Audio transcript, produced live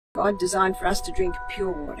God designed for us to drink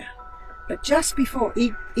pure water. But just before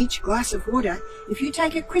each glass of water, if you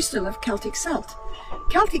take a crystal of Celtic salt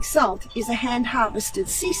is a hand-harvested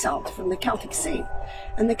sea salt from the Celtic Sea.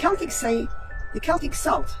 And the Celtic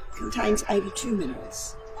salt contains 82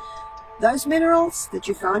 minerals. Those minerals that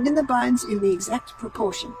you find in the bones in the exact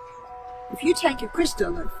proportion. If you take a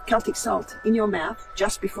crystal of Celtic salt in your mouth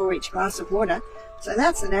just before each glass of water, so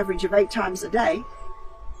that's an average of 8 times a day,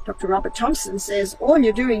 Dr. Robert Thompson says all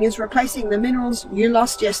you're doing is replacing the minerals you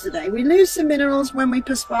lost yesterday. We lose some minerals when we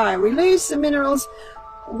perspire. We lose some minerals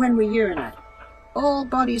when we urinate. All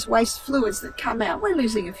bodies waste fluids that come out. We're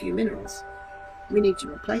losing a few minerals. We need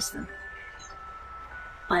to replace them.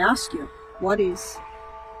 I ask you, what is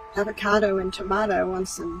avocado and tomato on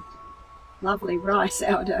some lovely rye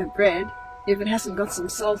sourdough bread if it hasn't got some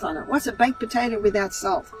salt on it? What's a baked potato without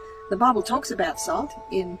salt? The Bible talks about salt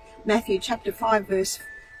in Matthew chapter 5 verse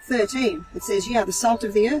 13. It says, "Ye are the salt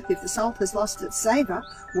of the earth. If the salt has lost its savour,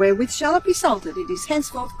 wherewith shall it be salted? It is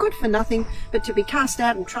henceforth good for nothing but to be cast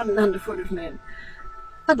out and trodden underfoot of men."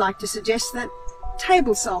 I'd like to suggest that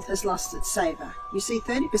table salt has lost its savour. You see,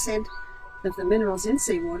 30% of the minerals in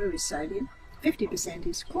seawater is sodium, 50%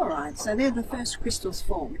 is chloride. So they're the first crystals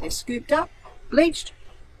formed. They're scooped up, bleached,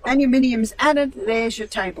 aluminium's added, there's your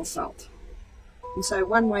table salt. And so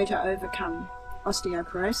one way to overcome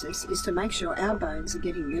osteoporosis is to make sure our bones are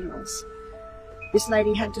getting minerals. This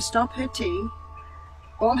lady had to stop her tea,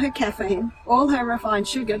 all her caffeine, all her refined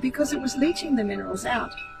sugar, because it was leaching the minerals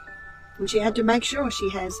out. And she had to make sure she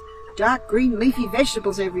has dark green leafy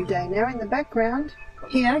vegetables every day. Now in the background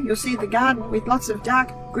here you'll see the garden with lots of dark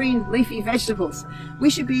green leafy vegetables. We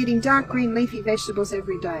should be eating dark green leafy vegetables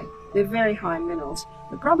every day. They're very high in minerals.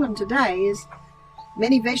 The problem today is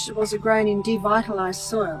many vegetables are grown in devitalized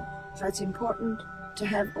soil. So it's important to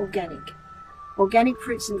have organic. Organic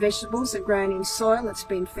fruits and vegetables are grown in soil that's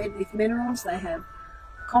been fed with minerals. They have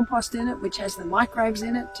compost in it, which has the microbes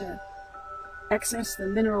in it to access the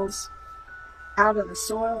minerals out of the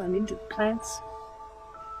soil and into the plants.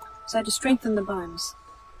 So to strengthen the bones,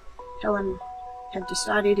 Helen had to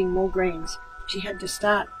start eating more greens. She had to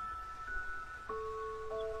start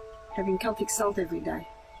having Celtic salt every day,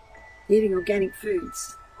 eating organic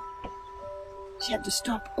foods. She had to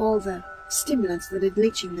stop all the stimulants that are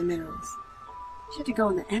leaching the minerals. She had to go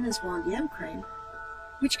on the Anna's Wild Yam Cream,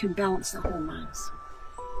 which can balance the hormones.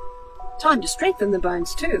 Time to strengthen the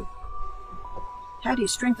bones too. How do you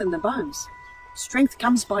strengthen the bones? Strength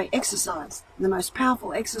comes by exercise. The most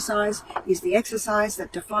powerful exercise is the exercise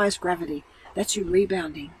that defies gravity. That's your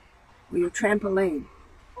rebounding, or your trampoline.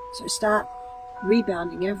 So start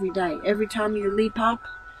rebounding every day. Every time you leap up,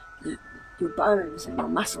 your bones and your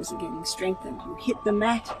muscles are getting strengthened. You hit the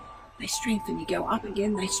mat, they strengthen. You go up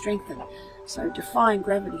again, they strengthen. So defying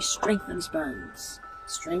gravity strengthens bones.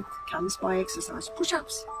 Strength comes by exercise.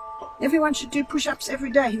 Push-ups. Everyone should do push-ups every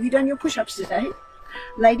day. Have you done your push-ups today?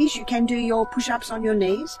 Ladies, you can do your push-ups on your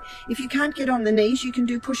knees. If you can't get on the knees, you can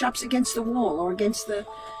do push-ups against the wall or against the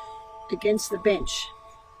bench.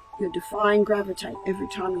 You're defying gravity every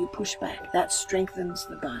time you push back. That strengthens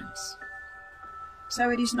the bones. So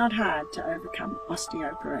it is not hard to overcome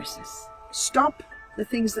osteoporosis. Stop the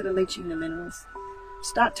things that are leaching the minerals.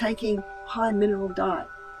 Start taking high mineral diet,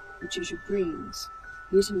 which is your greens,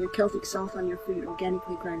 using your Celtic salt on your food,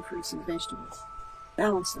 organically grown fruits and vegetables.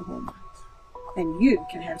 Balance the hormones. And you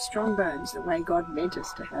can have strong bones the way God meant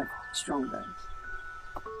us to have strong bones.